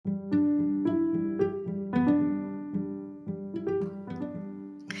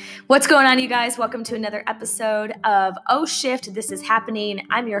What's going on, you guys? Welcome to another episode of Oh Shift, This Is Happening.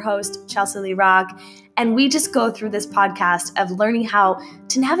 I'm your host, Chelsea Lee Rock, and we just go through this podcast of learning how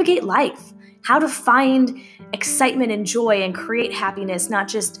to navigate life, how to find excitement and joy and create happiness, not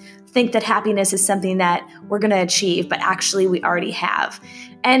just think that happiness is something that we're going to achieve, but actually we already have.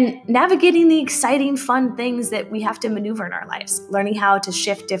 And navigating the exciting, fun things that we have to maneuver in our lives, learning how to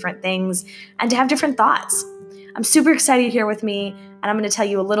shift different things and to have different thoughts. I'm super excited here with me, and I'm going to tell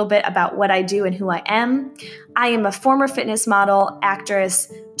you a little bit about what I do and who I am. I am a former fitness model,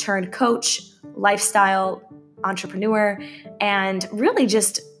 actress, turned coach, lifestyle entrepreneur, and really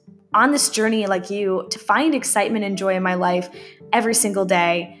just on this journey like you to find excitement and joy in my life every single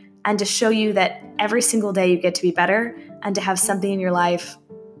day and to show you that every single day you get to be better and to have something in your life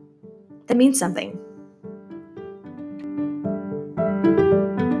that means something.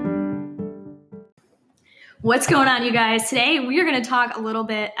 What's going on, you guys? Today, we are going to talk a little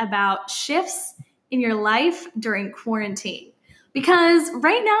bit about shifts in your life during quarantine. Because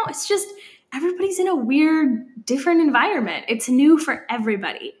right now, it's just everybody's in a weird, different environment. It's new for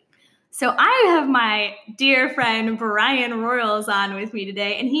everybody. So I have my dear friend, Brian Royals, on with me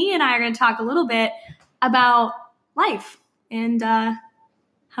today. And he and I are going to talk a little bit about life and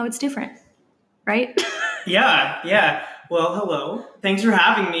how it's different, right? Yeah. Well, hello. Thanks for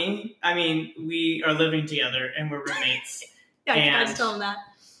having me. I mean, we are living together and we're roommates. Yeah, I just tell him that.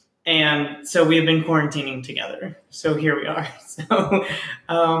 And so we have been quarantining together. So here we are. So, but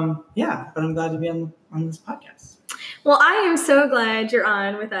I'm glad to be on this podcast. Well, I am so glad you're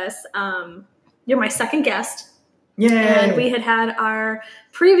on with us. You're my second guest. Yay! And we had our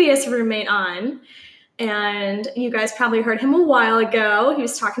previous roommate on. And you guys probably heard him a while ago. He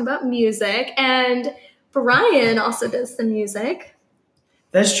was talking about music. And Brian also does some music.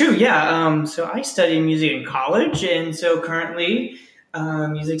 That's true, yeah. So I studied music in college, and so currently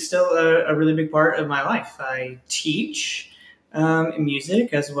music's still a really big part of my life. I teach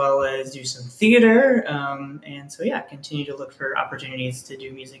music as well as do some theater, and so I continue to look for opportunities to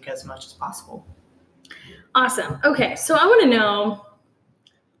do music as much as possible. Awesome. Okay, so I want to know,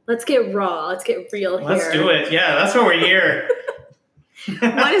 let's get raw, let's get real here. Let's do it. Yeah, that's what we're here.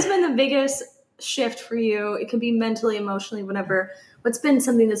 What has been the biggest shift for you? It could be mentally, emotionally, whatever. What's been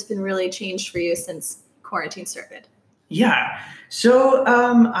something that's been really changed for you since quarantine started? Yeah. So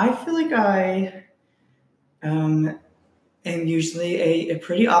I feel like I am usually a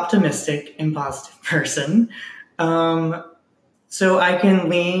pretty optimistic and positive person. So I can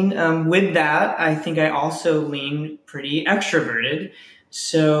lean with that. I think I also lean pretty extroverted.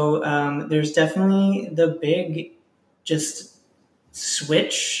 So there's definitely the big just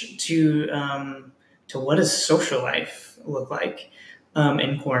switch to what does social life look like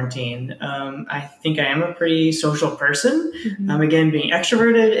in quarantine. I think I am a pretty social person. Mm-hmm. Again, being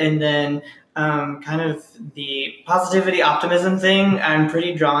extroverted, and then kind of the positivity, optimism thing. I'm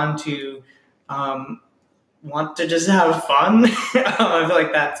pretty drawn to want to just have fun. I feel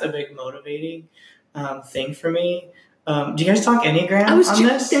like that's a big motivating thing for me. Do you guys talk Enneagram on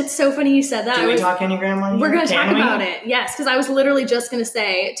this? That's so funny you said that. Do we talk Enneagram on here? We're going to talk about it. Yes, because I was literally just going to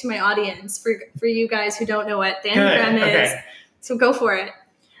say to my audience, for you guys who don't know what the Enneagram is, so go for it.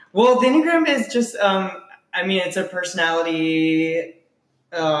 Well, the Enneagram is just, it's a personality,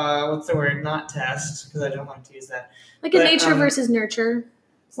 what's the word? Not test, because I don't like to use that. Like a nature versus nurture.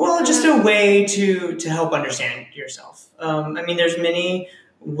 Well, just a way to help understand yourself. There's many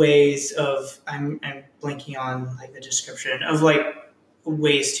ways of, I'm blanking on like the description of like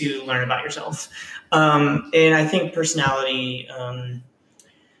ways to learn about yourself. And I think personality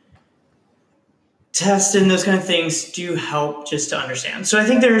tests and those kind of things do help just to understand. So I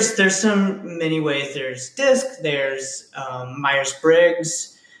think there's many ways. There's DISC, there's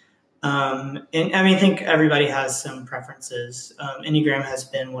Myers-Briggs. And I think everybody has some preferences. Enneagram has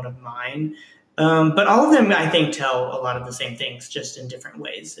been one of mine. But all of them, I think, tell a lot of the same things, just in different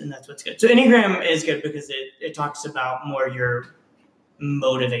ways, and that's what's good. So Enneagram is good because it talks about more your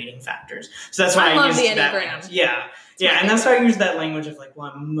motivating factors. So that's why I use the Enneagram. And that's why I use that language of like,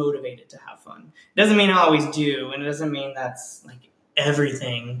 well, I'm motivated to have fun. It doesn't mean I always do, and it doesn't mean that's like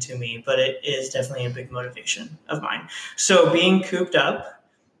everything to me, but it is definitely a big motivation of mine. So being cooped up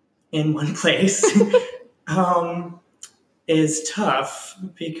in one place is tough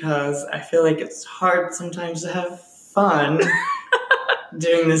because I feel like it's hard sometimes to have fun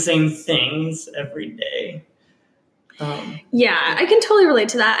doing the same things every day. Yeah, I can totally relate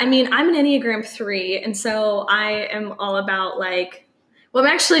to that. I'm an Enneagram 3, and so I am all about I'm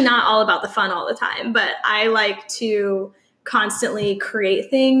actually not all about the fun all the time, but I like to constantly create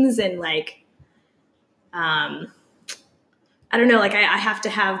things and I don't know, like I have to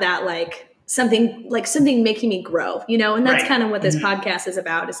have that like something making me grow, and that's kind of what this podcast is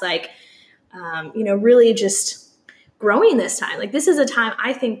about. Is like, really just growing this time. Like this is a time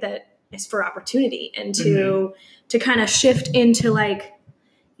I think that is for opportunity and to kind of shift into like,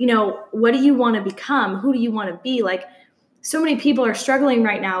 what do you want to become? Who do you want to be? Like so many people are struggling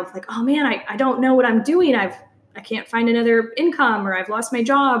right now. Like, oh man, I don't know what I'm doing. I can't find another income, or I've lost my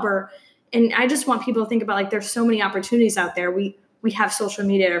job, and I just want people to think about like, there's so many opportunities out there. We have social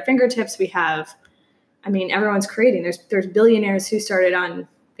media at our fingertips. We have, everyone's creating. There's billionaires who started on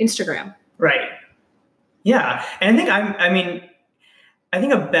Instagram. Right. Yeah. And I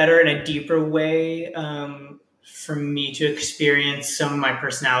think a better and a deeper way for me to experience some of my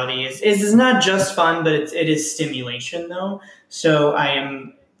personality is not just fun, but it is stimulation though. So I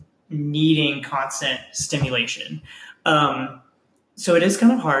am needing constant stimulation. So it is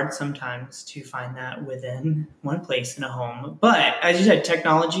kind of hard sometimes to find that within one place in a home. But as you said,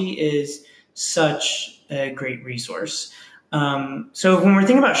 technology is such a great resource. So when we're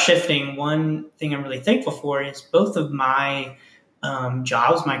thinking about shifting, one thing I'm really thankful for is both of my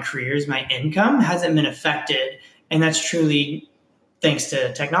jobs, my careers, my income hasn't been affected. And that's truly thanks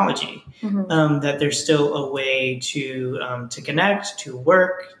to technology, that there's still a way to connect, to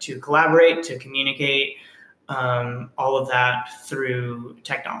work, to collaborate, to communicate, all of that through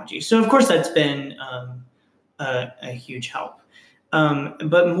technology. So of course that's been a huge help.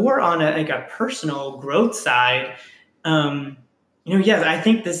 But more on a personal growth side, yes, I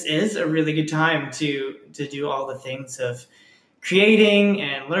think this is a really good time to do all the things of creating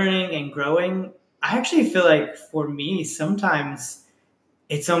and learning and growing. I actually feel like for me, sometimes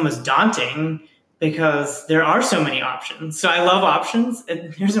it's almost daunting because there are so many options. So I love options.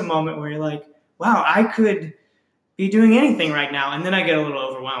 And there's a moment where you're like, wow, I could be doing anything right now. And then I get a little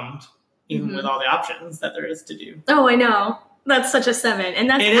overwhelmed, even with all the options that there is to do. Oh, I know. That's such a 7. And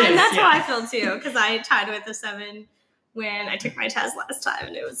that's how I feel too. Because I tied with a 7 when I took my test last time.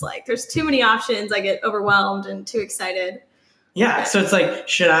 And it was like, there's too many options. I get overwhelmed and too excited. Yeah. So it's like,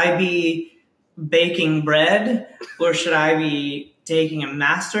 should I be baking bread, or should I be taking a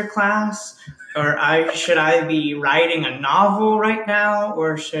master class, or should I be writing a novel right now,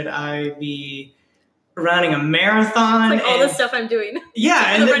 or should I be running a marathon? Like all the stuff I'm doing.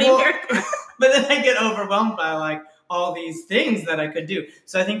 Yeah. But then I get overwhelmed by like all these things that I could do.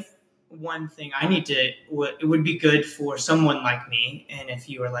 So I think one thing it would be good for someone like me, and if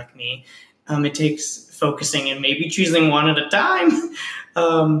you are like me, it takes focusing and maybe choosing one at a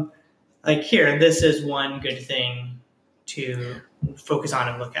time. Like here, this is one good thing to focus on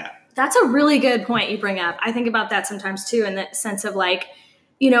and look at. That's a really good point you bring up. I think about that sometimes too, in the sense of like,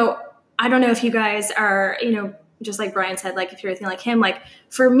 I don't know if you guys are, just like Brian said, like if you're anything like him, like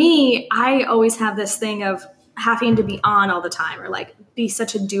for me, I always have this thing of having to be on all the time, or like be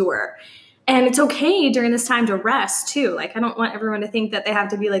such a doer. And it's okay during this time to rest too. Like I don't want everyone to think that they have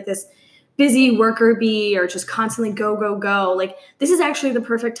to be like this busy worker bee or just constantly go, go, go. Like this is actually the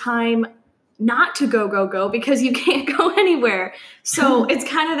perfect time not to go, go, go, because you can't go anywhere. So it's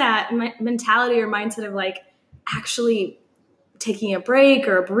kind of that mentality or mindset of like actually taking a break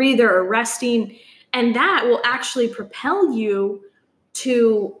or a breather or resting. And that will actually propel you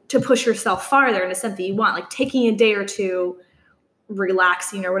to push yourself farther into something you want, like taking a day or two,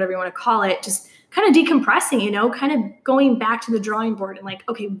 relaxing or whatever you want to call it, just kind of decompressing, kind of going back to the drawing board and like,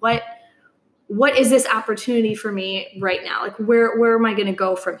 okay, what is this opportunity for me right now? Like where am I going to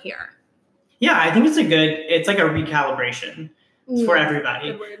go from here? Yeah, I think it's like a recalibration for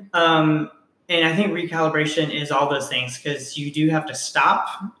everybody. And I think recalibration is all those things, because you do have to stop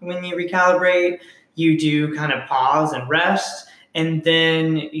when you recalibrate. You do kind of pause and rest, and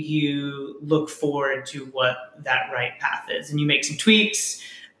then you look forward to what that right path is, and you make some tweaks.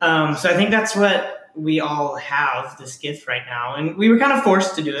 So I think that's what we all have, this gift right now. And we were kind of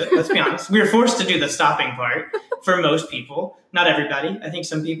forced to do it. Let's be honest. We were forced to do the stopping part for most people. Not everybody. I think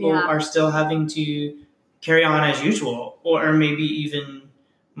some people are still having to carry on as usual, or maybe even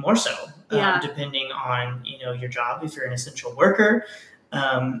more so, depending on, your job. If you're an essential worker,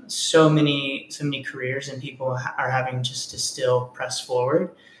 so many careers and people are having just to still press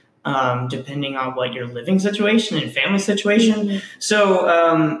forward, depending on what your living situation and family situation.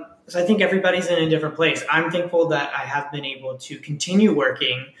 So I think everybody's in a different place. I'm thankful that I have been able to continue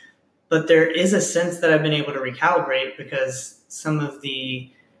working, but there is a sense that I've been able to recalibrate because some of the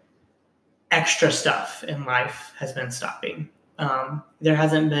extra stuff in life has been stopping. There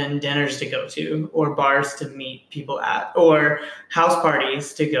hasn't been dinners to go to, or bars to meet people at, or house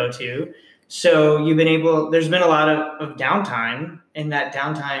parties to go to. So there's been a lot of downtime, and that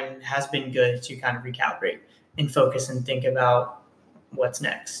downtime has been good to kind of recalibrate. and focus and think about what's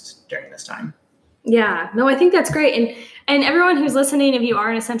next during this time. Yeah, no, I think that's great. And everyone who's listening, if you are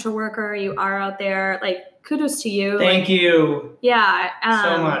an essential worker, you are out there, like, kudos to you. Thank you. Yeah.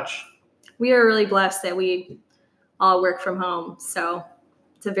 So much. We are really blessed that we all work from home. So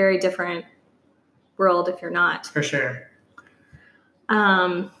it's a very different world if you're not. For sure.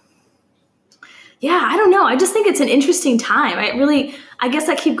 Yeah, I don't know. I just think it's an interesting time. I guess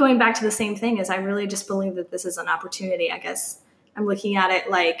I keep going back to the same thing, is I really just believe that this is an opportunity. I guess I'm looking at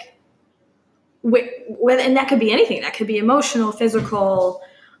it like, and that could be anything. That could be emotional, physical.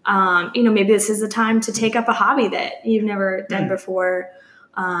 Maybe this is a time to take up a hobby that you've never done before.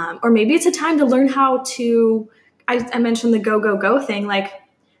 Or maybe it's a time to learn how to, I mentioned the go thing, like,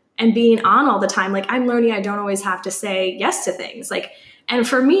 and being on all the time. Like, I'm learning I don't always have to say yes to things. Like, and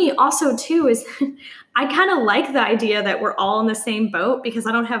for me also too is I kind of like the idea that we're all in the same boat, because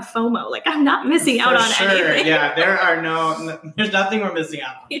I don't have FOMO. Like, I'm not missing out on anything. Yeah, there's nothing we're missing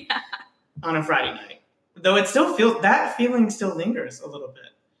out on on a Friday night. Though it still feels, that feeling still lingers a little bit.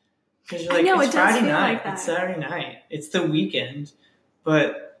 Because you're like, it's Friday night, it's Saturday night, it's the weekend,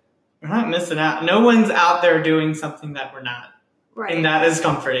 but we're not missing out. No one's out there doing something that we're not. Right. And that is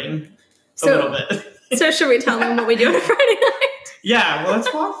comforting a little bit. So should we tell them what we do on a Friday night? Yeah, well,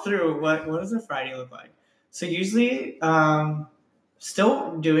 let's walk through what does a Friday look like. So usually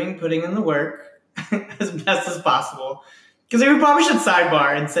still putting in the work as best as possible. Because we probably should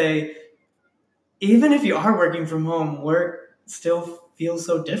sidebar and say, even if you are working from home, work still feels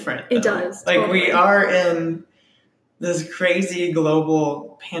so different. It does. Like, totally. We are in this crazy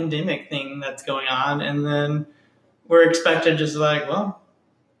global pandemic thing that's going on, and then we're expected just like, well,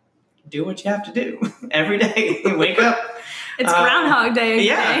 do what you have to do every day. Wake up. It's Groundhog Day.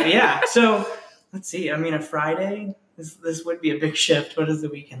 Yeah. So let's see. I mean, a Friday, this would be a big shift. What does the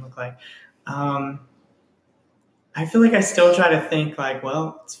weekend look like? I feel like I still try to think like,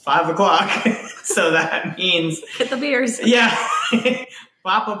 well, it's 5:00. So that means get the beers. Yeah.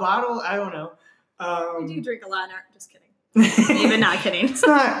 Pop a bottle. I don't know. You do drink a lot. Just kidding. Even not kidding. It's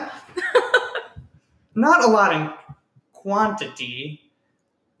not a lot in quantity,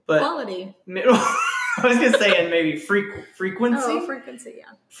 but quality. I was going to say, and maybe frequency. Oh, frequency,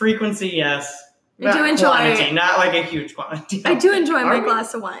 yeah. Frequency, yes. I do enjoy quantity, not like a huge quantity. I do enjoy my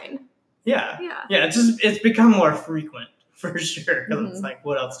glass of wine. Yeah. It's become more frequent for sure. Because it's like,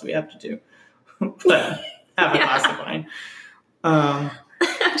 what else do we have to do? But have a glass of wine. I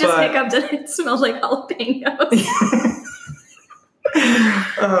just hiccuped and it smelled like jalapenos.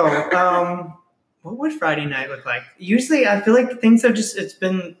 What would Friday night look like? Usually I feel like things have it's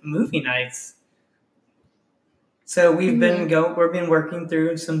been movie nights. So we've been working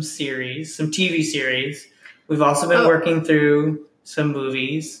through some TV series. We've also been working through some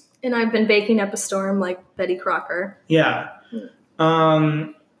movies. And I've been baking up a storm like Betty Crocker. Yeah.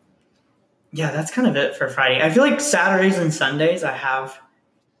 Yeah, that's kind of it for Friday. I feel like Saturdays and Sundays I have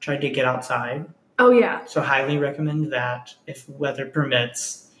tried to get outside. Oh, yeah. So highly recommend that if weather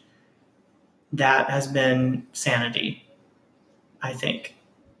permits. That has been sanity, I think.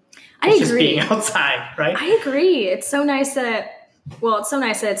 I agree. Just being outside, right? I agree. It's so nice that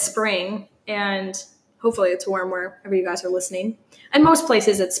it's spring, and hopefully it's warm wherever you guys are listening. And most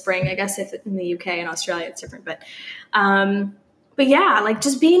places it's spring. I guess if in the UK and Australia it's different, but yeah, like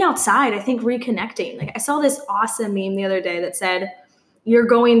just being outside, I think reconnecting. Like I saw this awesome meme the other day that said, "You're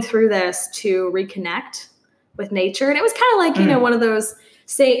going through this to reconnect with nature," and it was kind of like one of those.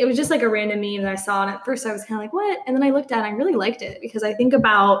 It was just like a random meme that I saw, and at first I was kind of like, what? And then I looked at it and I really liked it, because I think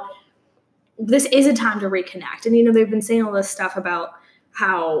about this is a time to reconnect. And, they've been saying all this stuff about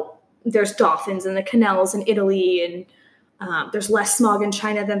how there's dolphins in the canals in Italy, and there's less smog in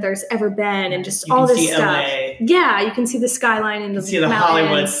China than there's ever been, and just all this stuff. LA. Yeah, you can see the skyline and see the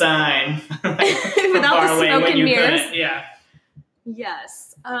Hollywood sign without the smoke and mirrors. Yeah.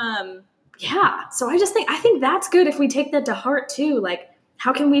 Yes. Yeah. So I think that's good if we take that to heart too. Like,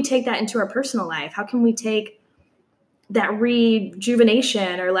 how can we take that into our personal life? How can we take that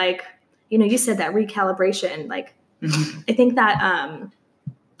rejuvenation, or like, you said that recalibration? Like, I think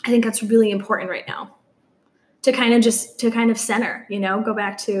that's really important right now to kind of center, go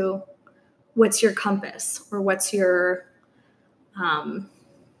back to what's your compass, or what's your,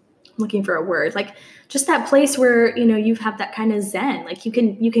 looking for a word, like just that place where, you have that kind of zen, like you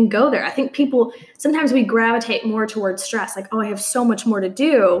can go there. I think sometimes we gravitate more towards stress. Like, oh, I have so much more to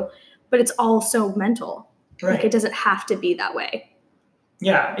do, but it's all so mental. Right. Like it doesn't have to be that way.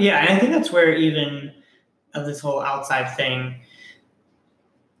 Yeah. Yeah. And I think that's where even of this whole outside thing,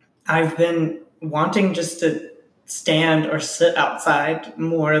 I've been wanting just to stand or sit outside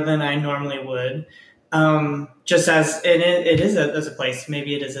more than I normally would. Just as it is as a place,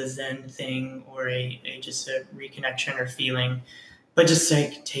 maybe it is a Zen thing or just a reconnection or feeling, but just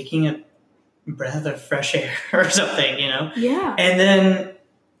like taking a breath of fresh air or something, Yeah. And then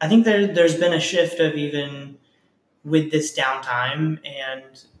I think there's been a shift of even with this downtime,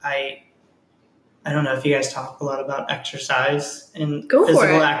 and I don't know if you guys talk a lot about exercise and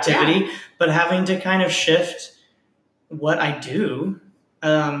physical activity, but having to kind of shift what I do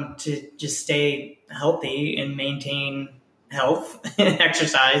to just stay healthy and maintain health and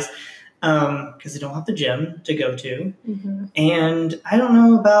exercise, because I don't have the gym to go to. Mm-hmm. And I don't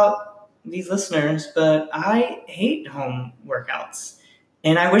know about these listeners, but I hate home workouts.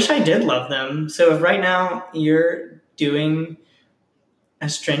 And I wish I did love them. So if right now you're doing a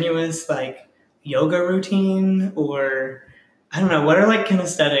strenuous like yoga routine, or I don't know, what are like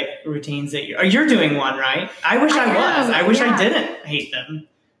kinesthetic routines that you're doing one, right? I wish I was. I wish I didn't hate them.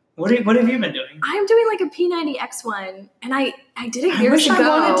 What have you been doing? I'm doing like a P90X one, and I did it years ago. I wish I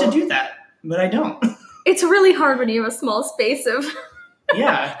wanted to do that, but I don't. It's really hard when you have a small space of.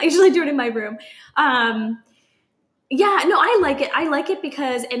 Yeah. I usually do it in my room. Yeah, no, I like it. I like it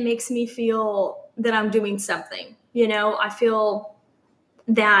because it makes me feel that I'm doing something. I feel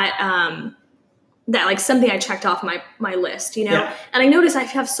that that like something I checked off my list. Yeah. And I notice I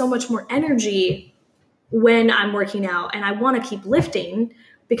have so much more energy when I'm working out, and I want to keep lifting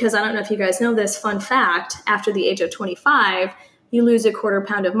because I don't know if you guys know this. Fun fact: after the age of 25, you lose a 1/4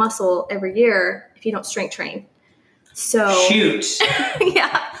 pound of muscle every year if you don't strength train. So shoot.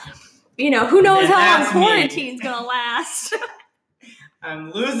 Yeah. Who knows how long quarantine's going to last.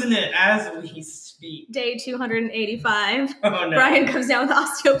 I'm losing it as we speak. Day 285. Oh, no. Brian comes down with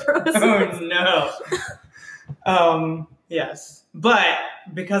osteoporosis. Oh, no. Yes. But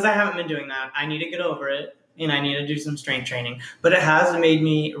because I haven't been doing that, I need to get over it, and I need to do some strength training. But it has made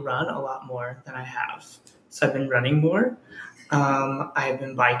me run a lot more than I have. So I've been running more. I've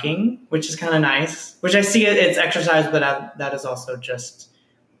been biking, which is kind of nice, which I see it's exercise, but that is also just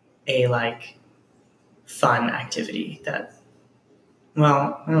a like fun activity that,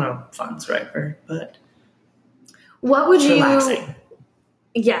 well, I don't know, fun's right word, but what would you, relaxing.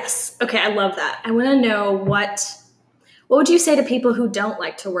 Yes. Okay. I love that. I want to know what would you say to people who don't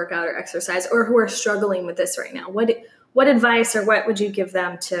like to work out or exercise, or who are struggling with this right now? What advice or what would you give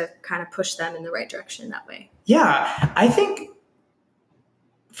them to kind of push them in the right direction that way? Yeah, I think,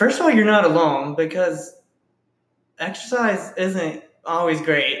 first of all, you're not alone, because exercise isn't always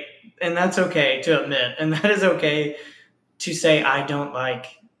great, and that's okay to admit, and that is okay to say I don't like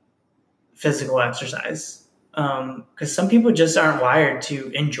physical exercise, because some people just aren't wired to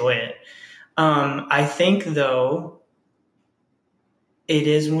enjoy it. I think, though, it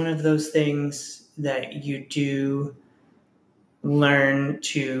is one of those things that you do learn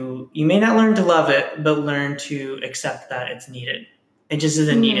to, you may not learn to love it, but learn to accept that it's needed. It just is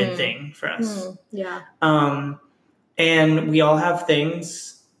a needed thing for us. Yeah. And we all have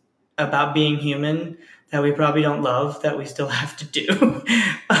things about being human that we probably don't love that we still have to do.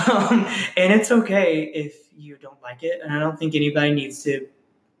 And it's okay if you don't like it. And I don't think anybody needs to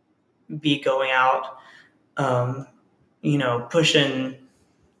be going out, pushing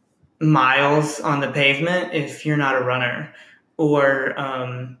miles on the pavement if you're not a runner, or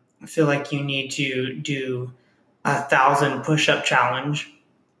feel like you need to do 1,000 push-up challenge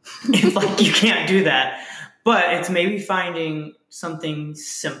if like you can't do that. But it's maybe finding something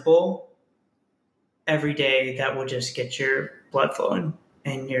simple every day that will just get your blood flowing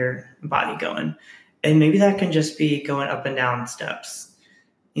and your body going. And maybe that can just be going up and down steps,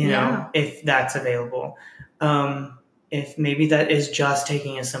 if that's available. If maybe that is just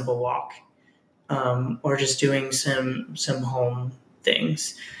taking a simple walk, or just doing some home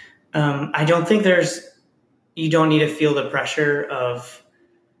things. I don't think you don't need to feel the pressure of,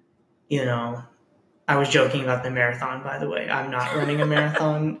 I was joking about the marathon, by the way. I'm not running a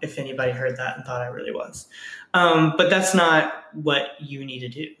marathon, if anybody heard that and thought I really was. But that's not what you need to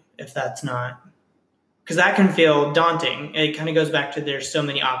do, if that's not, because that can feel daunting. It kind of goes back to there's so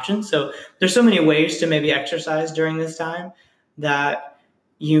many options. So there's so many ways to maybe exercise during this time that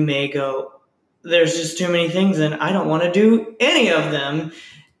you may go, there's just too many things and I don't want to do any of them.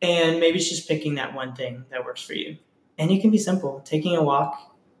 And maybe it's just picking that one thing that works for you. And it can be simple. Taking a walk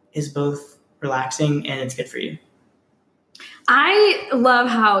is both relaxing and it's good for you. I love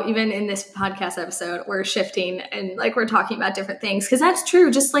how even in this podcast episode, we're shifting and like we're talking about different things, because that's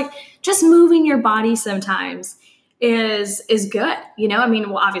true. Just moving your body sometimes is good.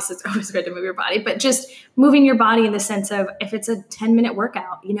 Obviously it's always good to move your body, but just moving your body in the sense of, if it's a 10-minute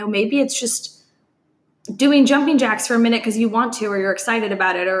workout, maybe it's just doing jumping jacks for a minute because you want to, or you're excited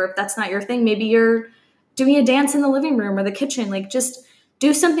about it, or if that's not your thing, maybe you're doing a dance in the living room or the kitchen. Like, just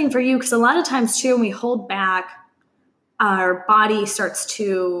do something for you. Because a lot of times too, when we hold back, our body starts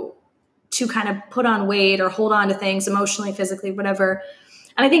to kind of put on weight or hold on to things emotionally, physically, whatever.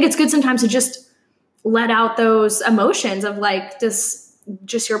 And I think it's good sometimes to just let out those emotions of like this,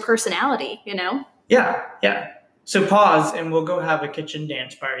 just your personality, you know? Yeah. Yeah. So pause and we'll go have a kitchen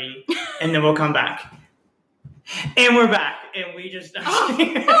dance party and then we'll come back. And we're back. And we just... I'm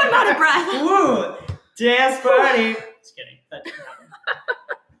out of breath. Woo! Dance party. Just kidding. That didn't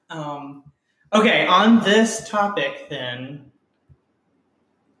happen. Okay, on this topic then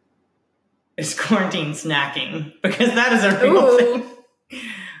is quarantine snacking. Because that is a real thing.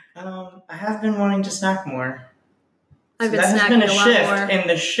 I have been wanting to snack more. I've been snacking a lot more. And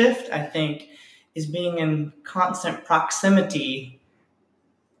the shift, I think, is being in constant proximity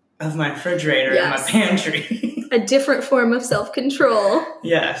of my refrigerator and my pantry. A different form of self-control.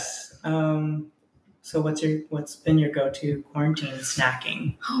 Yes. So what's been your go-to quarantine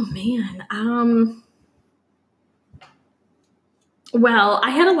snacking? Oh man. Well, I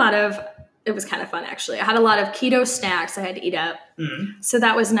had a lot of, it was kind of fun actually. I had a lot of keto snacks I had to eat up. Mm. So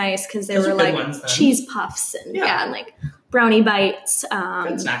that was nice because they were like ones, cheese puffs and and like brownie bites.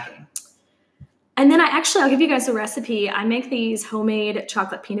 Good snacking. And then I'll give you guys a recipe. I make these homemade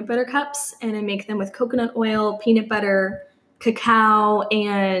chocolate peanut butter cups, and I make them with coconut oil, peanut butter, cacao,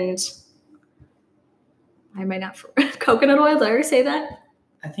 and coconut oil. Did I ever say that?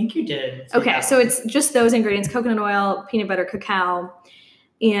 I think you did. Okay, so it's just those ingredients: coconut oil, peanut butter, cacao,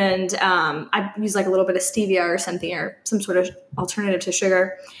 and I use like a little bit of stevia or something, or some sort of alternative to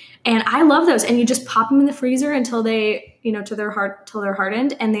sugar. And I love those. And you just pop them in the freezer until they, till they're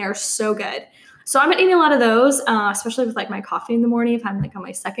hardened, and they are so good. So I've been eating a lot of those, especially with like my coffee in the morning if I'm like on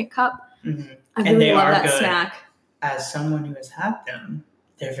my second cup. Mm-hmm. I really love that snack. As someone who has had them,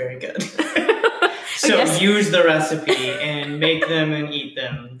 they're very good. So use the recipe and make them and eat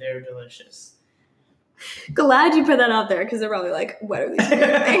them. They're delicious. Glad you put that out there because they're probably like, what are these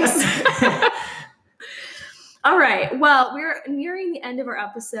weird things? All right. Well, we're nearing the end of our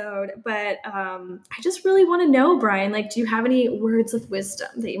episode, but I just really want to know, Brian, like, do you have any words of wisdom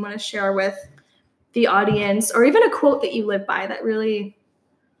that you want to share with the audience, or even a quote that you live by that really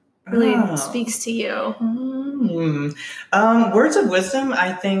speaks to you? Words of wisdom,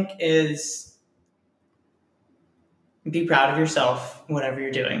 I think, is be proud of yourself, whatever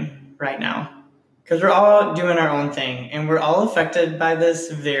you're doing right now. Because we're all doing our own thing, and we're all affected by this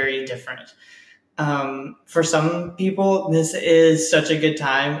very different. For some people, this is such a good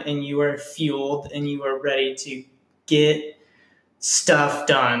time, and you are fueled, and you are ready to get stuff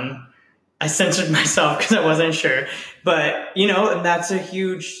done. I censored myself because I wasn't sure, but and that's a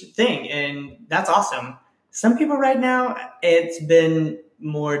huge thing, and that's awesome. Some people right now, it's been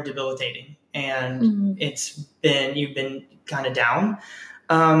more debilitating, and you've been kind of down.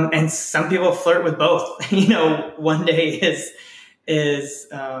 And some people flirt with both. One day is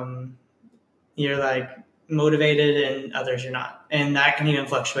you're like motivated, and others you're not, and that can even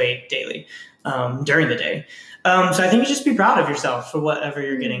fluctuate daily during the day. So I think you just be proud of yourself for whatever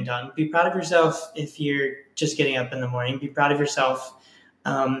you're getting done. Be proud of yourself if you're just getting up in the morning. Be proud of yourself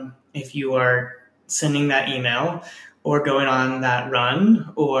if you are sending that email or going on that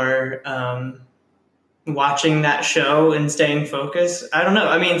run or watching that show and staying focused. I don't know.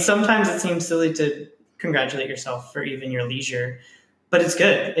 I mean, sometimes it seems silly to congratulate yourself for even your leisure, but it's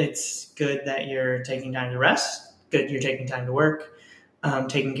good. It's good that you're taking time to rest. Good you're taking time to work,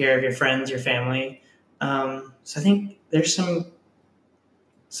 taking care of your friends, your family. So I think there's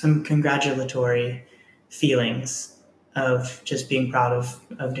some congratulatory feelings of just being proud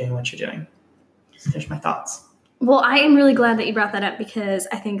of doing what you're doing. So there's my thoughts. Well, I am really glad that you brought that up because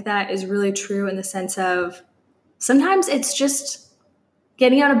I think that is really true in the sense of sometimes it's just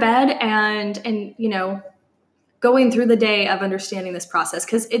getting out of bed and going through the day of understanding this process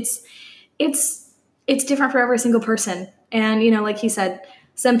because it's different for every single person. And, like he said,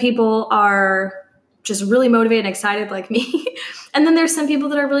 some people are just really motivated and excited like me. And then there's some people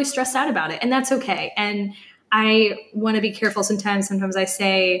that are really stressed out about it, and that's okay. And I want to be careful sometimes. Sometimes I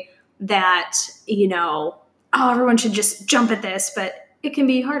say that, everyone should just jump at this, but it can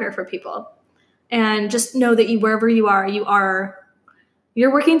be harder for people. And just know that wherever you are,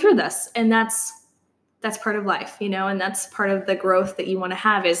 you're working through this. And that's part of life, and that's part of the growth that you want to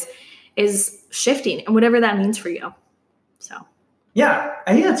have is shifting and whatever that means for you. So. Yeah,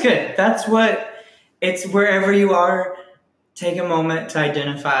 I think that's good. That's what it's wherever you are, take a moment to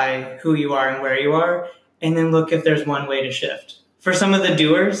identify who you are and where you are, and then look if there's one way to shift. For some of the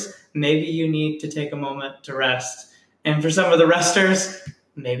doers, maybe you need to take a moment to rest. And for some of the resters,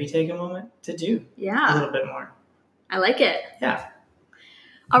 maybe take a moment to do a little bit more. I like it. Yeah.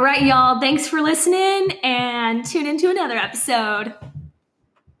 All right, y'all. Thanks for listening, and tune into another episode.